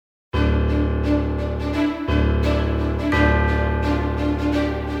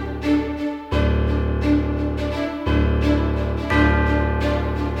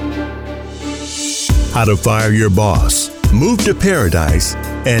how to fire your boss, move to paradise,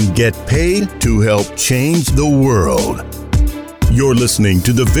 and get paid to help change the world. You're listening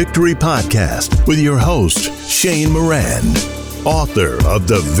to the Victory Podcast with your host, Shane Moran, author of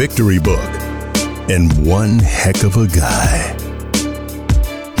The Victory Book, and one heck of a guy.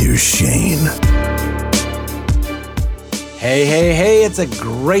 Here's Shane. Hey, it's a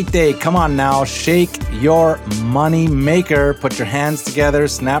great day. Come on now, shake your money maker. Put your hands together,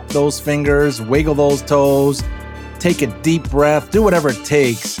 snap those fingers, wiggle those toes, take a deep breath, do whatever it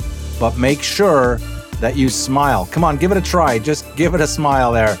takes, but make sure that you smile. Come on, give it a try. Just give it a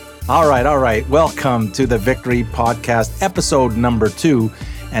smile there. All right. Welcome to the Victory Podcast, episode number 2.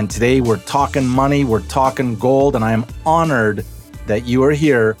 And today we're talking money, we're talking gold, and I am honored that you are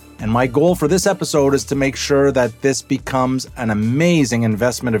here. And my goal for this episode is to make sure that this becomes an amazing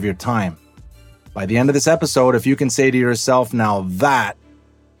investment of your time. By the end of this episode, if you can say to yourself, now that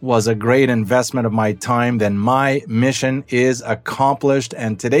was a great investment of my time, then my mission is accomplished.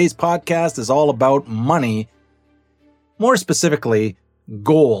 And today's podcast is all about money, more specifically,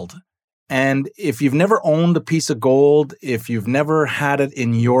 gold. And if you've never owned a piece of gold, if you've never had it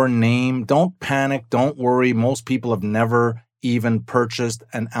in your name, don't panic, don't worry. Most people have never even purchased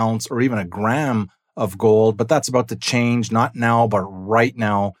an ounce or even a gram of gold, but that's about to change, not now, but right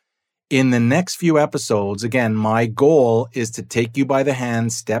now. In the next few episodes, again, my goal is to take you by the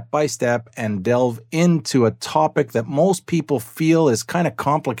hand, step by step, and delve into a topic that most people feel is kind of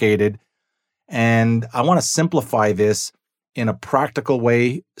complicated. And I want to simplify this in a practical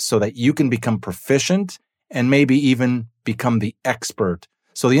way so that you can become proficient and maybe even become the expert.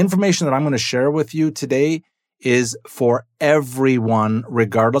 So the information that I'm going to share with you today is for everyone,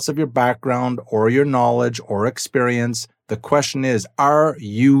 regardless of your background or your knowledge or experience. The question is, are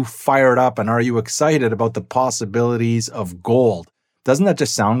you fired up and are you excited about the possibilities of gold? Doesn't that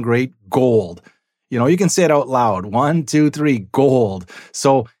just sound great? Gold. You can say it out loud. 1, 2, 3, gold.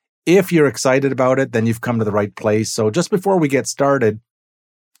 So if you're excited about it, then you've come to the right place. So just before we get started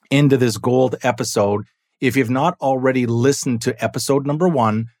into this gold episode, if you've not already listened to episode number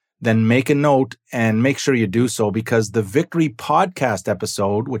 1, then make a note and make sure you do so, because the Victory Podcast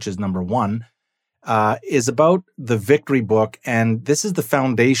episode, which is number 1, is about the Victory Book. And this is the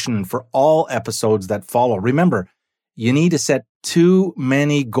foundation for all episodes that follow. Remember, you need to set too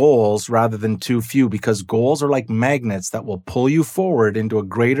many goals rather than too few, because goals are like magnets that will pull you forward into a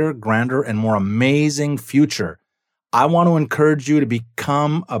greater, grander, and more amazing future. I want to encourage you to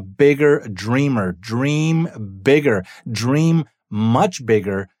become a bigger dreamer. Dream bigger. Dream much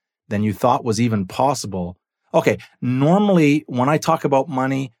bigger than you thought was even possible. Okay, normally when I talk about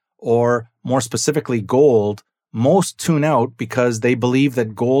money, or more specifically gold, most tune out because they believe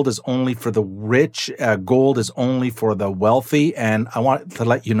that gold is only for the rich, gold is only for the wealthy. And I want to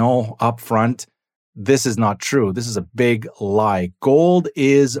let you know up front, this is not true. This is a big lie. Gold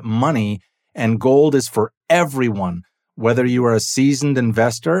is money, and gold is for everyone, whether you are a seasoned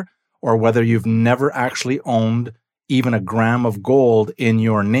investor or whether you've never actually owned even a gram of gold in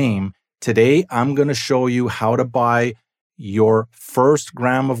your name. Today, I'm going to show you how to buy your first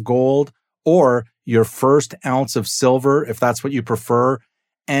gram of gold or your first ounce of silver, if that's what you prefer.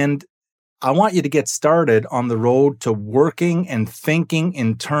 And I want you to get started on the road to working and thinking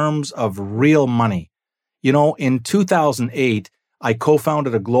in terms of real money. In 2008, I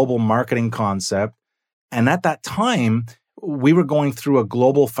co-founded a global marketing concept. And at that time, we were going through a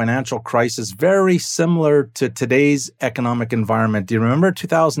global financial crisis very similar to today's economic environment. Do you remember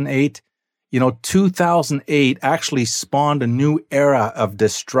 2008? 2008 actually spawned a new era of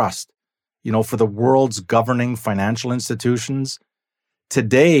distrust, for the world's governing financial institutions.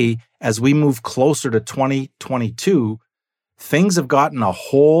 Today, as we move closer to 2022, things have gotten a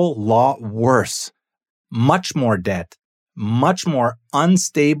whole lot worse. Much more debt, much more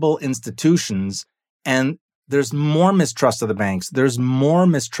unstable institutions, and there's more mistrust of the banks. There's more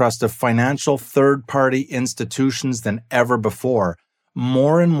mistrust of financial third-party institutions than ever before.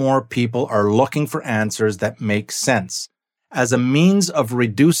 More and more people are looking for answers that make sense. As a means of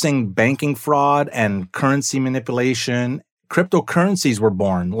reducing banking fraud and currency manipulation, cryptocurrencies were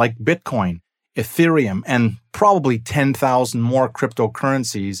born, like Bitcoin, Ethereum, and probably 10,000 more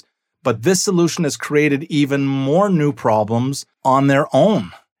cryptocurrencies. But this solution has created even more new problems on their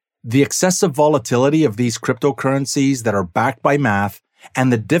own. The excessive volatility of these cryptocurrencies that are backed by math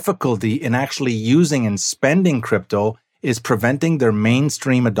and the difficulty in actually using and spending crypto is preventing their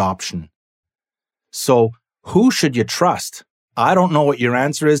mainstream adoption. So, who should you trust? I don't know what your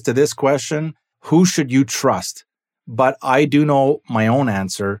answer is to this question. Who should you trust? But I do know my own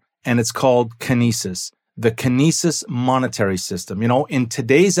answer, and it's called Kinesis, the Kinesis monetary system. In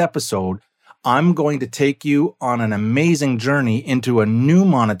today's episode, I'm going to take you on an amazing journey into a new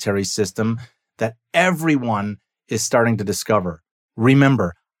monetary system that everyone is starting to discover.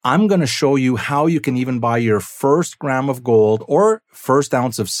 Remember, I'm going to show you how you can even buy your first gram of gold or first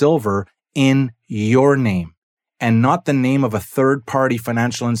ounce of silver in your name and not the name of a third-party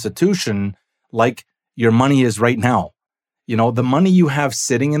financial institution like your money is right now. You know, the money you have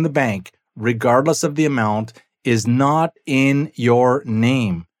sitting in the bank, regardless of the amount, is not in your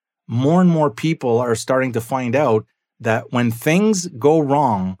name. More and more people are starting to find out that when things go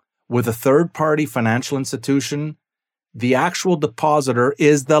wrong with a third-party financial institution, the actual depositor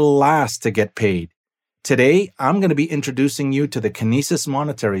is the last to get paid. Today, I'm going to be introducing you to the Kinesis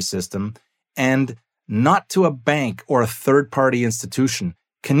monetary system and not to a bank or a third-party institution.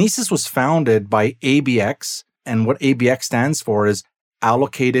 Kinesis was founded by ABX, and what ABX stands for is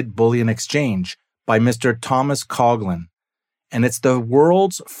Allocated Bullion Exchange, by Mr. Thomas Coughlin. And it's the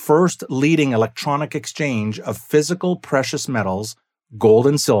world's first leading electronic exchange of physical precious metals, gold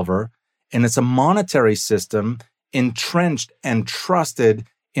and silver, and it's a monetary system entrenched and trusted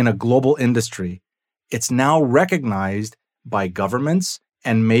in a global industry. It's now recognized by governments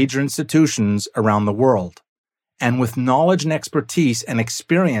and major institutions around the world. And with knowledge and expertise and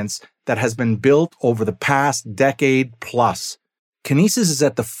experience that has been built over the past decade plus, Kinesis is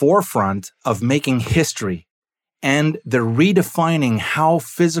at the forefront of making history, and they're redefining how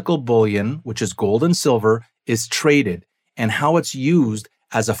physical bullion, which is gold and silver, is traded and how it's used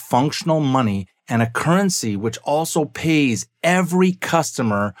as a functional money and a currency which also pays every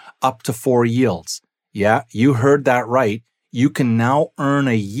customer up to 4 yields. Yeah, you heard that right. You can now earn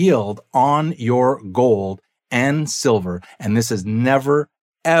a yield on your gold and silver, and this has never,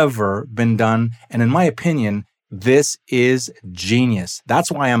 ever been done. And in my opinion, this is genius. That's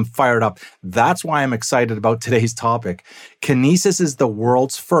why I'm fired up. That's why I'm excited about today's topic. Kinesis is the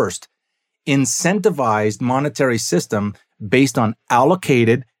world's first incentivized monetary system based on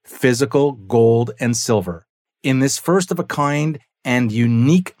allocated physical gold and silver. In this first of a kind and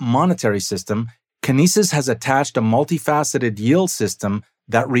unique monetary system, Kinesis has attached a multifaceted yield system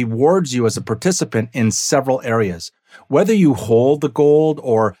that rewards you as a participant in several areas. Whether you hold the gold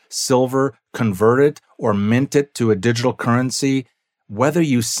or silver, convert it, or mint it to a digital currency, whether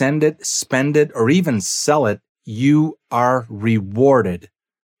you send it, spend it, or even sell it, you are rewarded.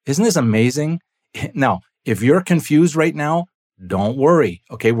 Isn't this amazing? Now, if you're confused right now, don't worry.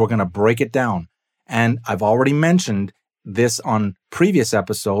 Okay, we're going to break it down. And I've already mentioned this on previous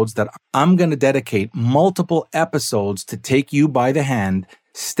episodes that I'm going to dedicate multiple episodes to take you by the hand,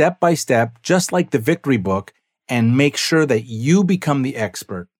 step by step, just like the Victory Book, and make sure that you become the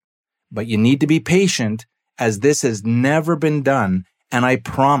expert. But you need to be patient, as this has never been done, and I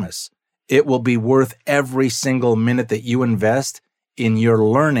promise it will be worth every single minute that you invest in your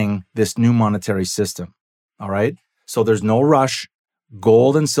learning this new monetary system. All right? So there's no rush.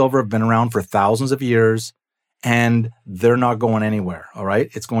 Gold and silver have been around for thousands of years, and they're not going anywhere. All right?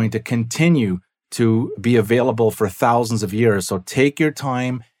 It's going to continue to be available for thousands of years. So take your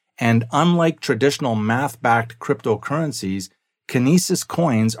time. And unlike traditional math-backed cryptocurrencies, Kinesis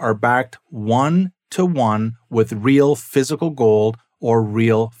coins are backed 1-to-1 with real physical gold or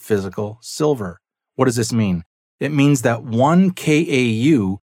real physical silver. What does this mean? It means that 1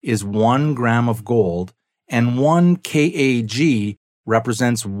 KAU is 1 gram of gold, and 1 KAG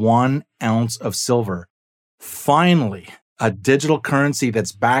represents 1 ounce of silver. Finally, a digital currency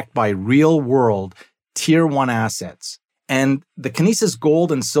that's backed by real-world Tier 1 assets. And the Kinesis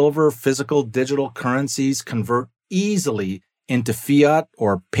gold and silver physical digital currencies convert easily into fiat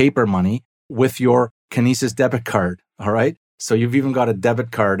or paper money with your Kinesis debit card, all right? So you've even got a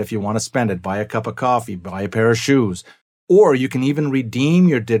debit card if you want to spend it, buy a cup of coffee, buy a pair of shoes. Or you can even redeem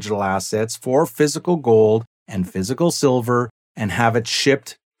your digital assets for physical gold and physical silver and have it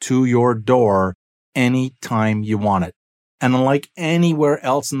shipped to your door anytime you want it. And unlike anywhere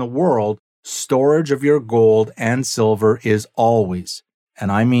else in the world, storage of your gold and silver is always,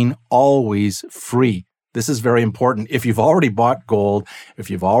 and I mean always, free. This is very important. If you've already bought gold, if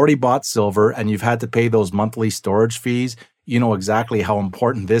you've already bought silver, and you've had to pay those monthly storage fees, you know exactly how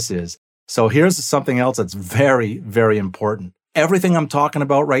important this is. So here's something else that's very, very important. Everything I'm talking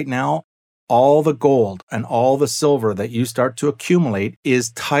about right now, all the gold and all the silver that you start to accumulate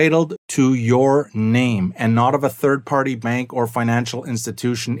is titled to your name and not of a third-party bank or financial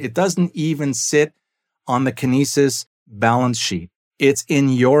institution. It doesn't even sit on the Kinesis balance sheet. It's in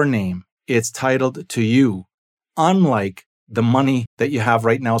your name. It's titled to you. Unlike the money that you have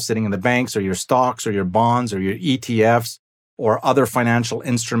right now sitting in the banks or your stocks or your bonds or your ETFs or other financial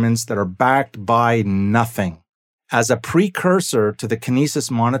instruments that are backed by nothing. As a precursor to the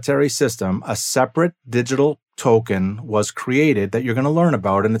Kinesis monetary system, a separate digital token was created that you're going to learn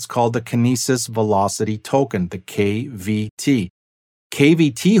about, and it's called the Kinesis Velocity Token, the KVT.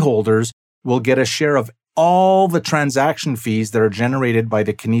 KVT holders will get a share of all the transaction fees that are generated by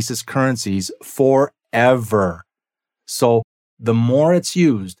the Kinesis currencies forever. So the more it's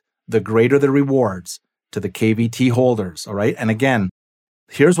used, the greater the rewards to the KVT holders, all right? And again,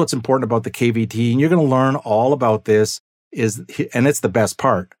 here's what's important about the KVT, and you're going to learn all about this, and it's the best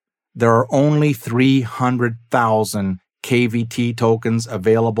part. There are only 300,000 KVT tokens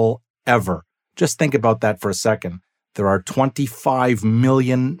available ever. Just think about that for a second. There are 25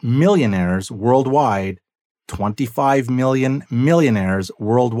 million millionaires worldwide, 25 million millionaires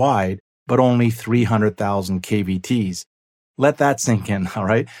worldwide, but only 300,000 KVTs. Let that sink in, all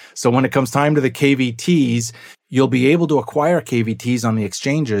right? So when it comes time to the KVTs, you'll be able to acquire KVTs on the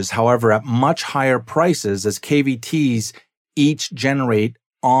exchanges, however, at much higher prices, as KVTs each generate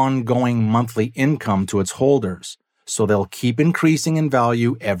ongoing monthly income to its holders. So they'll keep increasing in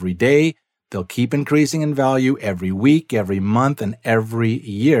value every day. They'll keep increasing in value every week, every month, and every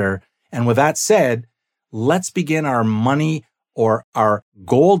year. And with that said, let's begin our money or our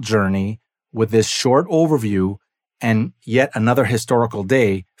gold journey with this short overview and yet another historical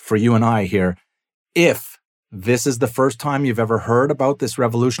day for you and I here. If this is the first time you've ever heard about this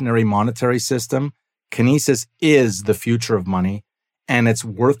revolutionary monetary system, Kinesis is the future of money, and it's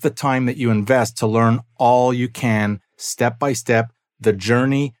worth the time that you invest to learn all you can, step by step. The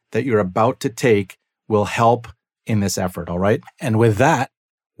journey that you're about to take will help in this effort, all right? And with that,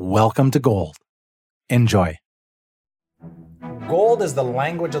 welcome to gold. Enjoy. Gold is the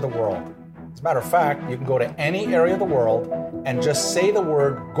language of the world. As a matter of fact, you can go to any area of the world and just say the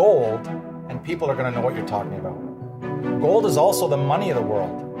word gold, and people are going to know what you're talking about. Gold is also the money of the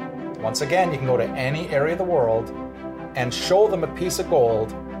world. Once again, you can go to any area of the world and show them a piece of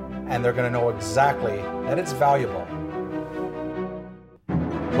gold, and they're going to know exactly that it's valuable.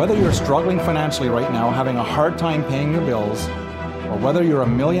 Whether you're struggling financially right now, having a hard time paying your bills, or whether you're a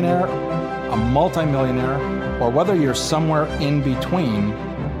millionaire, a multimillionaire, or whether you're somewhere in between,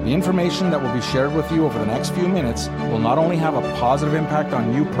 the information that will be shared with you over the next few minutes will not only have a positive impact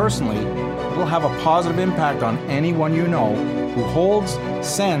on you personally, it will have a positive impact on anyone you know who holds,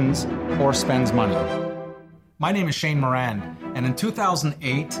 sends, or spends money. My name is Shane Moran, and in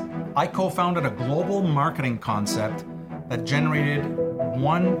 2008, I co-founded a global marketing concept that generated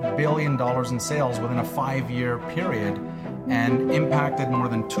 $1 billion in sales within a 5-year period and impacted more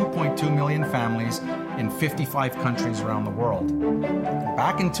than 2.2 million families in 55 countries around the world.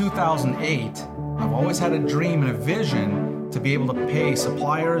 Back in 2008, I've always had a dream and a vision to be able to pay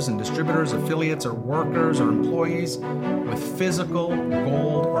suppliers and distributors, affiliates, or workers or employees with physical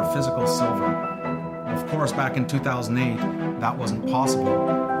gold or physical silver. Of course, back in 2008, that wasn't possible,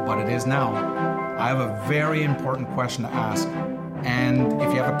 but it is now. I have a very important question to ask, and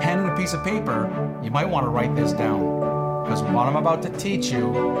if you have a pen and a piece of paper, you might want to write this down, because what I'm about to teach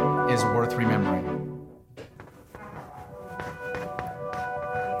you is worth remembering.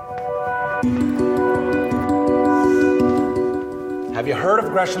 Have you heard of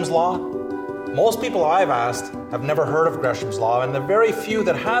Gresham's Law? Most people I've asked have never heard of Gresham's Law, and the very few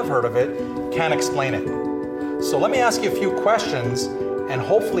that have heard of it can't explain it. So let me ask you a few questions, and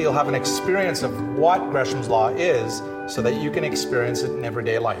hopefully you'll have an experience of what Gresham's Law is so that you can experience it in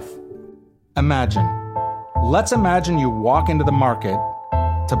everyday life. Let's imagine you walk into the market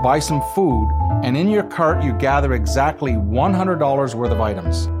to buy some food, and in your cart you gather exactly $100 worth of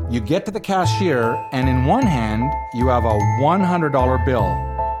items. You get to the cashier, and in one hand you have a $100 bill,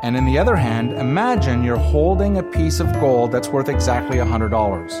 and in the other hand, imagine you're holding a piece of gold that's worth exactly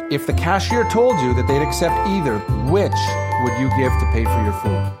 $100. If the cashier told you that they'd accept either, which would you give to pay for your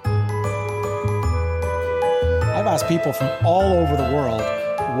food? I've asked people from all over the world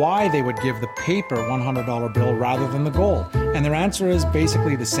why they would give the paper $100 bill rather than the gold, and their answer is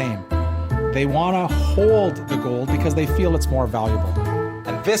basically the same. They want to hold the gold because they feel it's more valuable.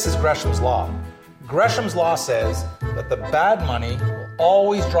 And this is Gresham's Law. Gresham's Law says that the bad money will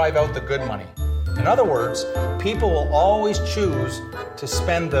always drive out the good money. In other words, people will always choose to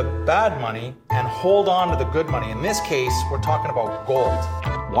spend the bad money and hold on to the good money. In this case, we're talking about gold.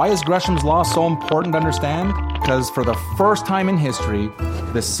 Why is Gresham's Law so important to understand? Because for the first time in history,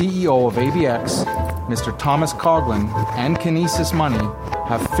 the CEO of ABX, Mr. Thomas Coughlin, and Kinesis Money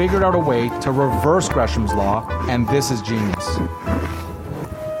have figured out a way to reverse Gresham's Law, and this is genius.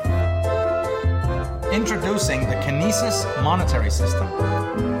 Introducing the Kinesis monetary system.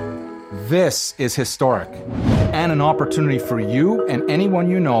 This is historic and an opportunity for you and anyone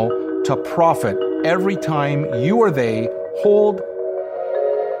you know to profit every time you or they hold,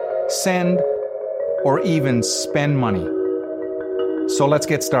 send, or even spend money. So let's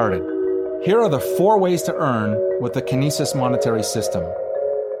get started. Here are the 4 ways to earn with the Kinesis monetary system.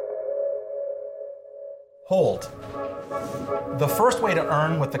 Hold. The first way to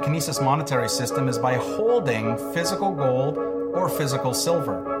earn with the Kinesis monetary system is by holding physical gold or physical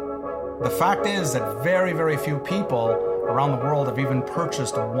silver. The fact is that very, very few people around the world have even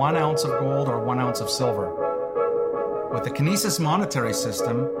purchased 1 ounce of gold or 1 ounce of silver. With the Kinesis monetary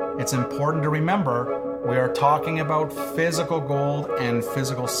system, it's important to remember we are talking about physical gold and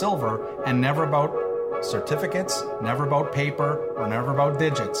physical silver and never about certificates, never about paper, or never about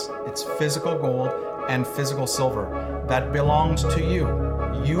digits. It's physical gold and physical silver that belongs to you.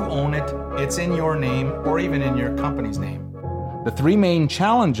 You own it, it's in your name, or even in your company's name. The 3 main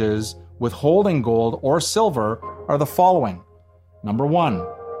challenges with holding gold or silver are the following. Number 1,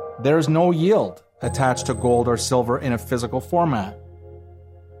 there's no yield attached to gold or silver in a physical format.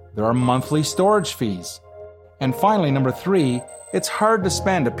 There are monthly storage fees. And finally, number 3, it's hard to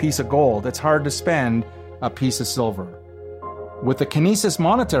spend a piece of gold. It's hard to spend a piece of silver. With the Kinesis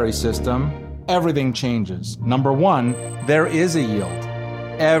monetary system, everything changes. Number 1, there is a yield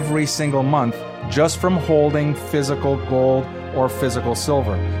every single month just from holding physical gold or physical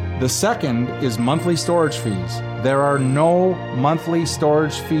silver. The second is monthly storage fees. There are no monthly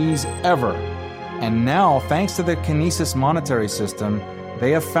storage fees ever. And now, thanks to the Kinesis monetary system,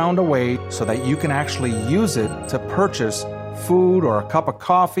 they have found a way so that you can actually use it to purchase food or a cup of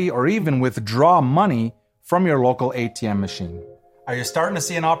coffee or even withdraw money from your local ATM machine. Are you starting to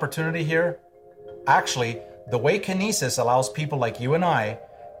see an opportunity here? Actually, the way Kinesis allows people like you and I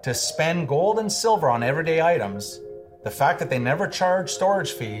to spend gold and silver on everyday items, the fact that they never charge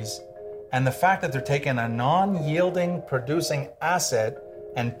storage fees, and the fact that they're taking a non-yielding producing asset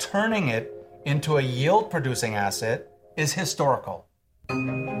and turning it into a yield-producing asset is historical.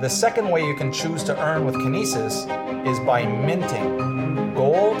 The second way you can choose to earn with Kinesis is by minting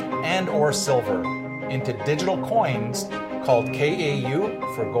gold and or silver into digital coins called KAU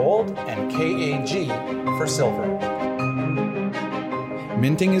for gold and KAG for silver.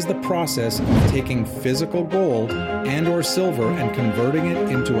 Minting is the process of taking physical gold and or silver and converting it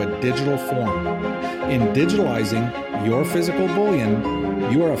into a digital form. In digitalizing your physical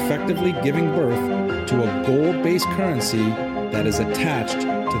bullion, you are effectively giving birth to a gold-based currency that is attached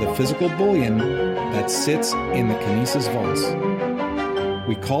to the physical bullion that sits in the Kinesis vaults.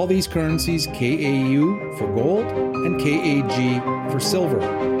 We call these currencies KAU for gold and KAG for silver.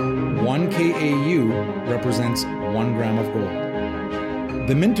 1 KAU represents 1 gram of gold.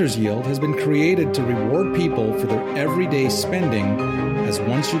 The Minter's Yield has been created to reward people for their everyday spending, as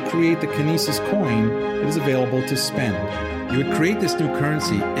once you create the Kinesis coin, it is available to spend. You would create this new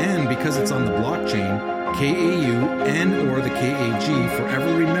currency, and because it's on the blockchain, KAU and or the KAG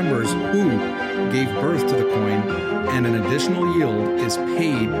forever remembers who gave birth to the coin, and an additional yield is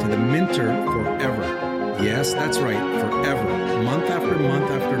paid to the minter forever. Yes, that's right, forever. Month after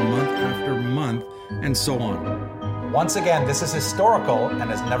month after month after month, and so on. Once again, this is historical and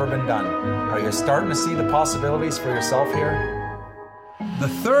has never been done. Are you starting to see the possibilities for yourself here? The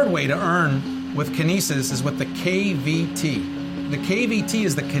third way to earn with Kinesis is with the KVT. The KVT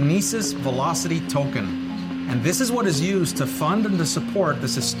is the Kinesis Velocity Token. And this is what is used to fund and to support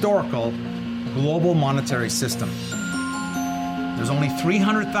this historical global monetary system. There's only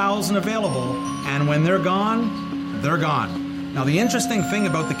 300,000 available, and when they're gone, they're gone. Now, the interesting thing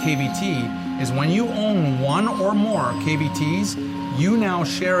about the KVT is when you own 1 or more KVTs, you now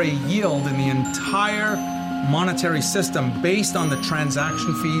share a yield in the entire monetary system based on the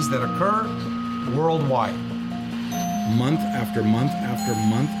transaction fees that occur worldwide. Month after month after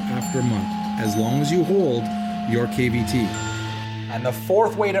month after month, as long as you hold your KVT. And the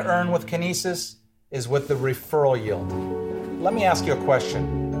fourth way to earn with Kinesis is with the referral yield. Let me ask you a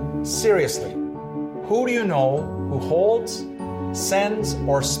question. Seriously, who do you know who holds, sends,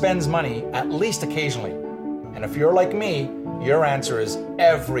 or spends money at least occasionally? And if you're like me, your answer is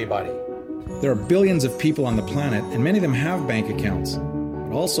everybody. There are billions of people on the planet, and many of them have bank accounts.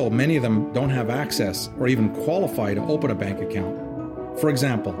 But also, many of them don't have access or even qualify to open a bank account. For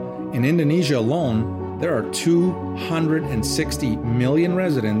example, in Indonesia alone, there are 260 million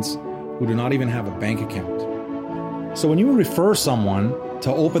residents who do not even have a bank account. So when you refer someone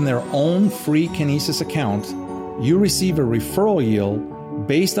to open their own free Kinesis account, you receive a referral yield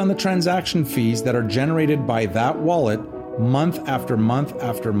based on the transaction fees that are generated by that wallet month after month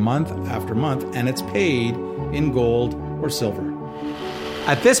after month after month, and it's paid in gold or silver.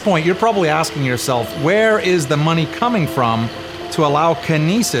 At this point, you're probably asking yourself, where is the money coming from to allow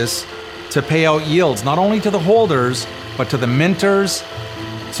Kinesis to pay out yields, not only to the holders, but to the minters,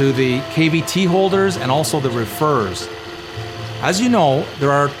 to the KVT holders, and also the referrers. As you know,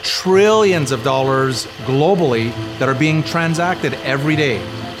 there are trillions of dollars globally that are being transacted every day.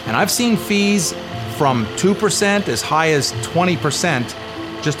 And I've seen fees from 2% as high as 20%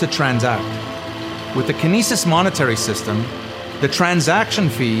 just to transact. With the Kinesis monetary system, the transaction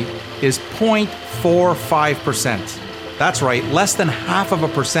fee is 0.45%. That's right, less than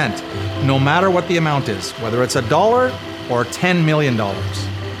 0.5%, no matter what the amount is, whether it's $1 or $10 million.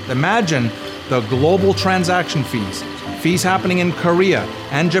 Imagine the global transaction fees happening in Korea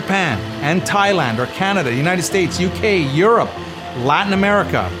and Japan and Thailand or Canada, United States, UK, Europe, Latin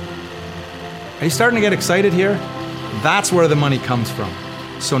America. Are you starting to get excited here? That's where the money comes from.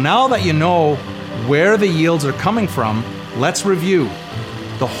 So now that you know where the yields are coming from, let's review.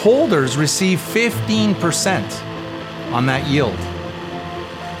 The holders receive 15% on that yield.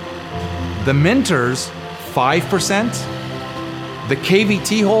 The minters, 5%. The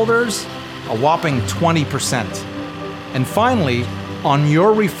KVT holders, a whopping 20%. And finally, on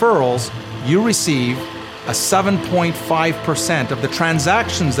your referrals, you receive a 7.5% of the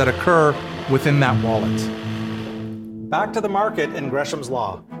transactions that occur within that wallet. Back to the market in Gresham's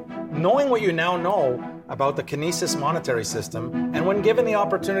Law. Knowing what you now know about the Kinesis monetary system, and when given the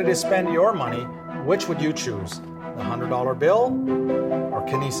opportunity to spend your money, which would you choose? The $100 bill or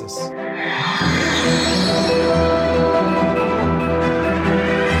Kinesis?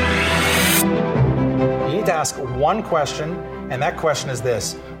 You need to ask one question, and that question is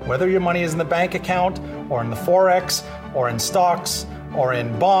this: whether your money is in the bank account or in the Forex or in stocks or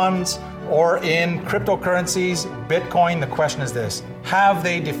in bonds or in cryptocurrencies, Bitcoin, the question is this: have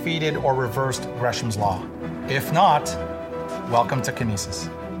they defeated or reversed Gresham's Law? If not, welcome to Kinesis.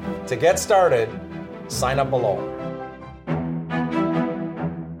 To get started, sign up below.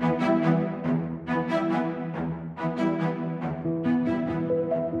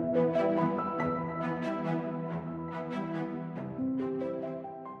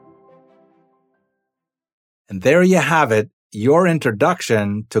 And there you have it, your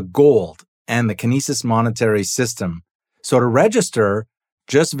introduction to gold and the Kinesis monetary system. So to register,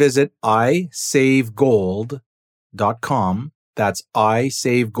 just visit iSaveGold.com. That's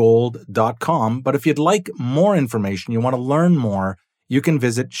iSaveGold.com. But if you'd like more information, you want to learn more, you can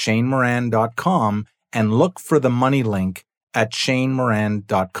visit ShaneMoran.com and look for the money link at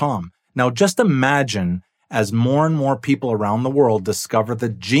ShaneMoran.com. Now, just imagine as more and more people around the world discover the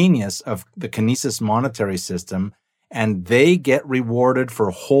genius of the Kinesis monetary system, and they get rewarded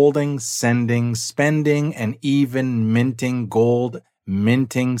for holding, sending, spending, and even minting gold,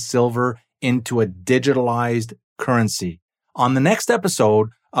 minting silver into a digitalized currency. On the next episode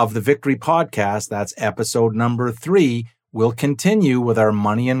of the Victory Podcast, that's episode number 3, we'll continue with our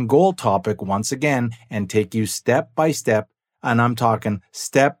money and gold topic once again and take you step by step, and I'm talking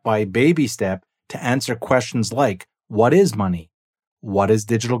step by baby step, to answer questions like, what is money? What is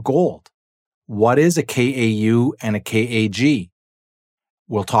digital gold? What is a KAU and a KAG?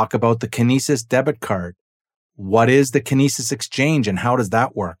 We'll talk about the Kinesis debit card. What is the Kinesis exchange and how does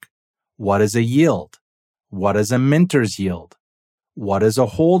that work? What is a yield? What is a minter's yield? What is a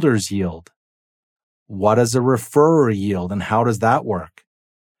holder's yield? What is a referrer yield and how does that work?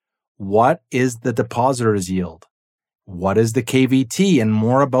 What is the depositor's yield? What is the KVT and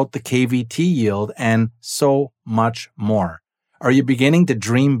more about the KVT yield and so much more. Are you beginning to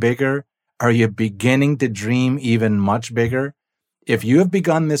dream bigger? Are you beginning to dream even much bigger? If you have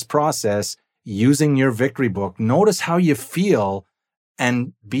begun this process using your Victory Book, notice how you feel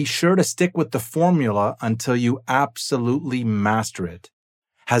and be sure to stick with the formula until you absolutely master it.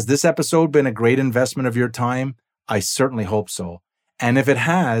 Has this episode been a great investment of your time? I certainly hope so. And if it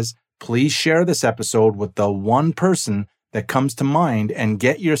has, please share this episode with the one person that comes to mind and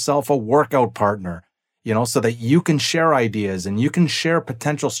get yourself a workout partner, so that you can share ideas and you can share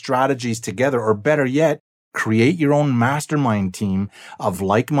potential strategies together, or better yet, create your own mastermind team of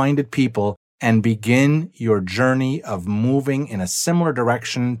like-minded people and begin your journey of moving in a similar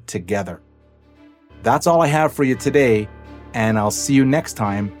direction together. That's all I have for you today, and I'll see you next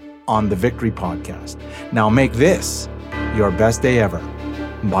time on the Victory Podcast. Now make this your best day ever.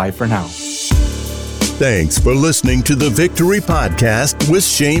 Bye for now. Thanks for listening to the Victory Podcast with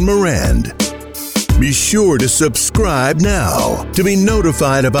Shane Moran. Be sure to subscribe now to be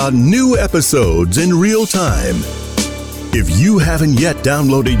notified about new episodes in real time. If you haven't yet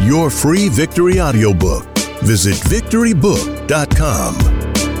downloaded your free Victory audiobook, visit victorybook.com.